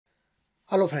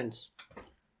Hello friends,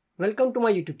 welcome to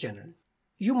my YouTube channel.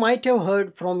 You might have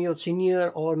heard from your senior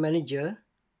or manager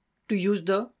to use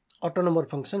the AutoNumber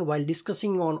function while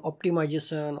discussing on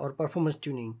optimization or performance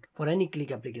tuning for any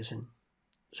Qlik application.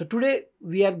 So today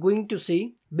we are going to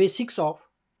see basics of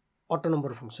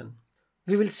AutoNumber function.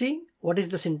 We will see what is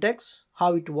the syntax,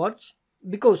 how it works.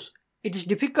 Because it is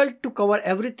difficult to cover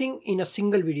everything in a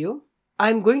single video, I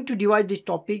am going to divide this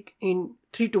topic in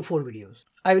 3 to 4 videos.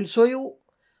 I will show you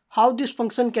how this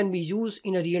function can be used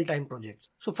in a real-time project.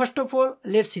 So first of all,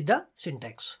 let's see the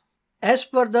syntax. As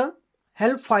per the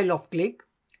help file of Qlik,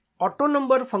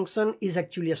 AutoNumber function is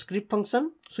actually a script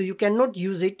function, so you cannot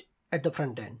use it at the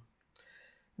front end.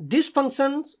 This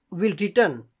function will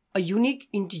return a unique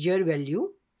integer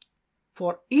value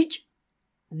for each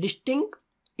distinct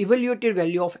evaluated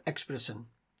value of expression.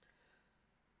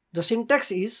 The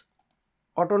syntax is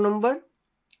AutoNumber,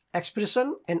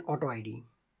 expression and auto ID.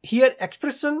 Here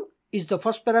expression is the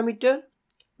first parameter,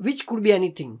 which could be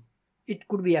anything. It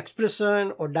could be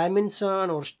expression or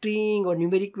dimension or string or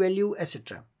numeric value,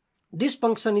 etc. This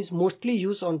function is mostly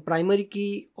used on primary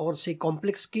key or say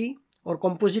complex key or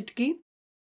composite key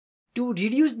to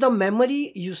reduce the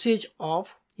memory usage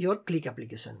of your Qlik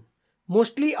application.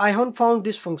 Mostly I have found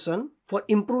this function for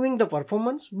improving the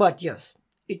performance, but yes,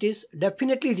 it is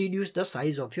definitely reduce the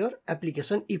size of your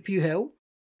application if you have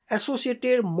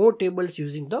associated more tables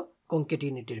using the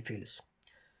concatenated fields.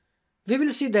 We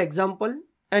will see the example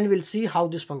and we'll see how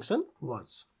this function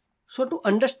works. So to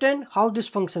understand how this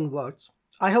function works,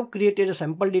 I have created a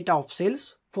sample data of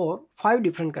sales for 5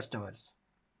 different customers.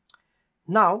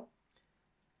 Now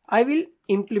I will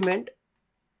implement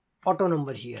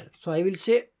AutoNumber here. So I will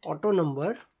say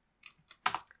AutoNumber.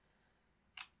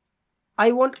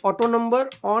 I want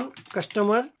AutoNumber on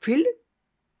customer field.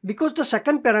 Because the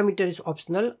second parameter is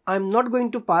optional, I am not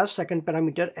going to pass second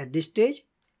parameter at this stage,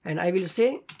 and I will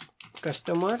say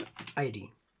customer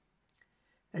ID.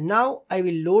 And now I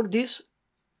will load this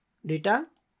data,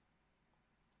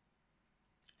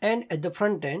 and at the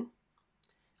front end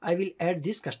I will add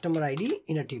this customer ID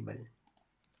in a table.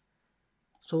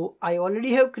 So I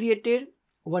already have created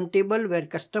one table where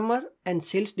customer and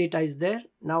sales data is there.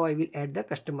 Now I will add the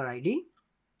customer ID.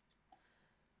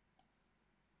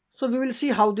 So we will see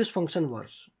how this function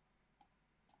works.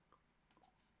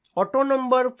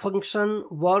 AutoNumber function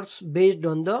works based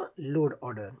on the load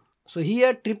order. So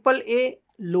here AAA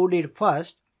loaded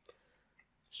first.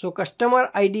 So customer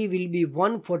ID will be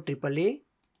 1 for AAA,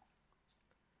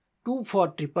 2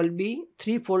 for BBB,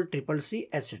 3 for CCC,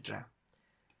 etc.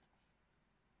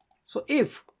 So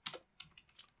if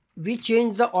we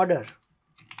change the order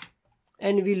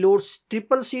and we load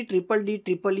CCC, DDD,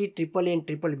 EE, AAA and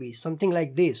BBB, something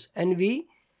like this, and we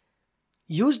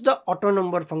use the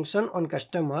AutoNumber function on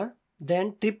customer,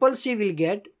 then CCC will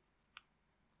get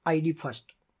ID first.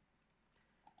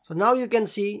 So now you can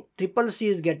see CCC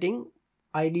is getting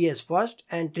ID as first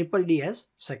and DDD as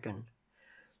second.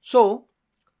 So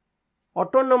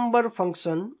AutoNumber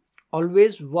function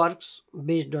always works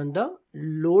based on the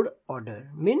load order,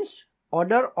 means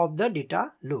order of the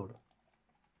data load.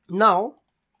 Now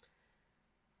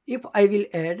if I will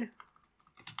add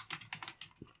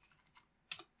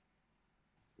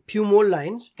few more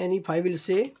lines and if I will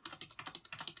say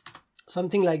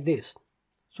something like this.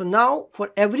 So now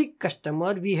for every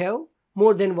customer we have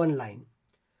more than one line.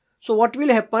 So what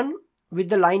will happen with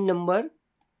the line number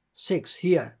 6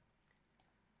 here,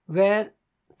 where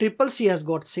CCC has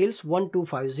got sales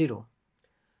 1250.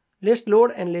 Let's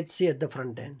load and let's see at the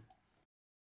front end.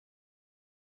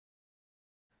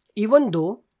 Even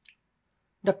though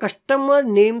the customer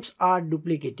names are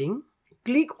duplicating,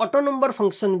 Qlik AutoNumber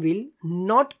function will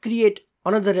not create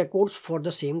another records for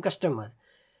the same customer.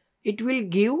 It will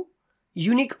give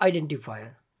unique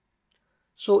identifier.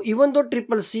 So even though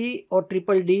CCC or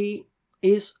DDD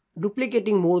is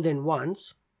duplicating more than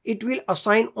once, it will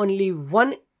assign only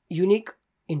one unique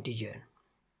integer.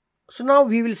 So now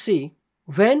we will see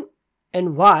when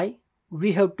and why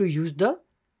we have to use the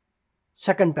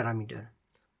second parameter.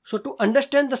 So to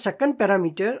understand the second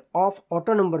parameter of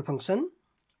AutoNumber function,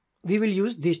 we will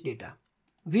use this data.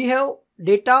 We have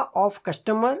data of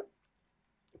customer,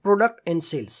 product and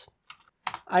sales.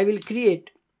 I will create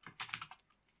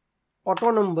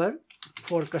AutoNumber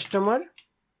for customer.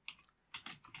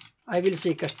 I will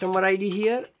say customer ID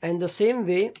here, and the same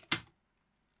way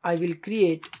I will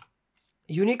create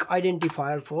unique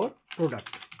identifier for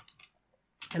product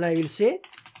and I will say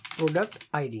product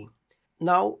ID.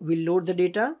 Now we'll load the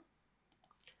data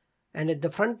and at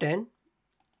the front end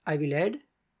I will add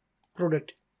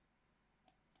product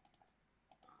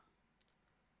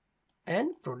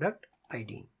and product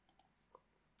ID.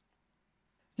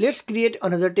 Let's create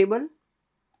another table,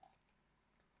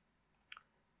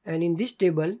 and in this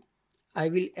table I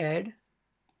will add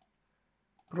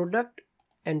product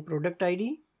and product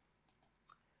ID,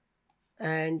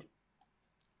 and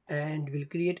we'll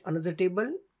create another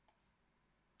table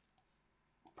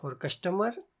for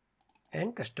customer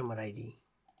and customer ID.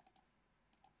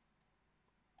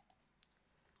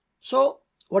 So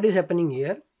what is happening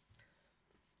here?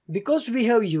 Because we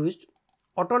have used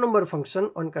AutoNumber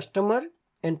function on customer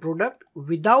and product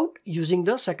without using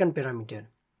the second parameter.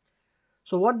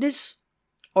 So what this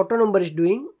AutoNumber is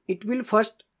doing, it will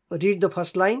first read the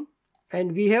first line,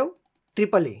 and we have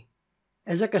AAA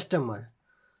as a customer.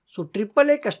 So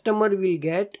AAA customer will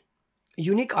get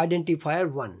unique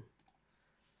identifier 1.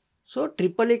 So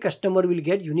AAA customer will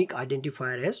get unique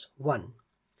identifier as 1.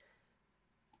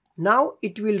 Now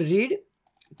it will read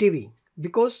TV,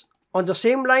 because on the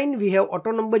same line we have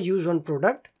AutoNumber used on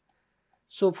product.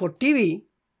 So for TV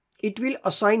it will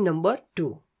assign number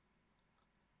 2.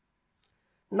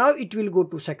 Now it will go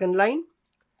to second line.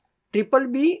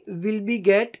 BB will be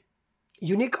get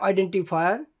unique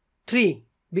identifier 3,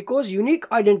 because unique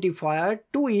identifier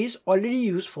 2 is already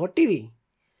used for TV.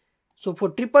 So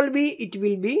for BB it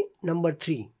will be number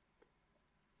 3.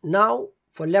 Now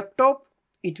for laptop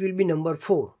it will be number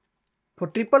 4. For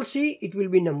CCC it will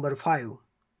be number 5.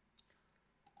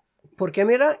 For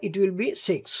camera it will be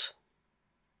 6.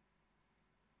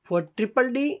 For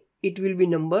DDD it will be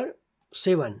number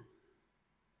 7.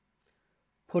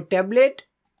 For tablet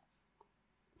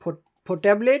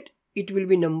it will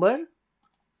be number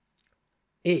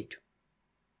 8.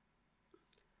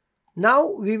 Now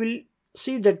we will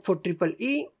see that for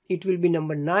EE it will be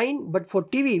number 9, but for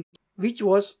TV, which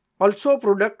was also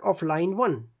product of line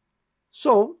 1,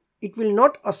 so it will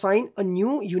not assign a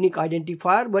new unique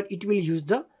identifier, but it will use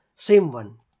the same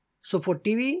one. So for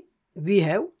TV we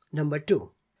have number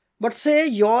 2. But say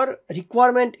your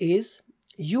requirement is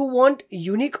you want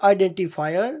unique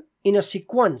identifier in a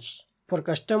sequence for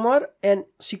customer and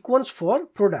sequence for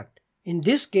product. In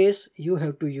this case you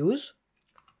have to use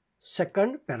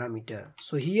second parameter.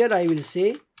 So here I will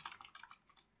say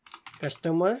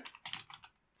customer,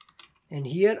 and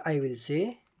here I will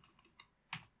say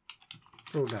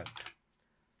product.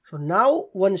 So now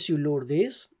once you load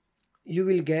this, you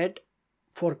will get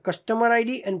for customer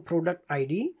ID and product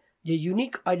ID, the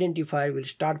unique identifier will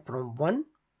start from 1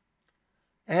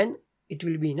 and it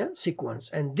will be in a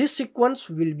sequence, and this sequence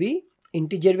will be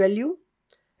integer value,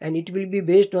 and it will be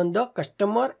based on the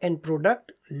customer and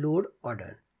product load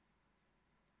order.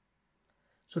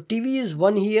 So TV is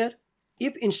 1 here.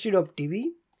 If instead of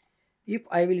TV, if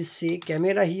I will say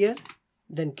camera here,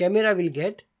 then camera will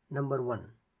get number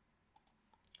 1,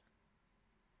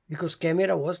 because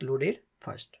camera was loaded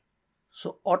first.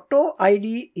 So auto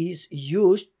ID is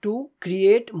used to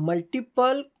create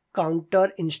multiple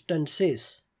counter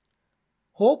instances.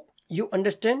 Hope you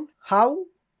understand how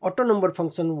AutoNumber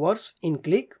function works in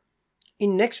Qlik.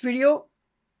 In next video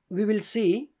we will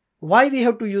see why we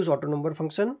have to use AutoNumber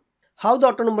function, how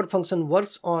the AutoNumber function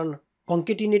works on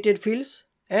concatenated fields,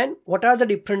 and what are the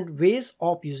different ways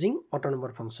of using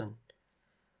AutoNumber function.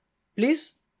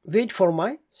 Please wait for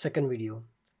my second video.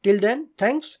 Till then,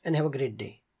 thanks and have a great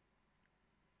day.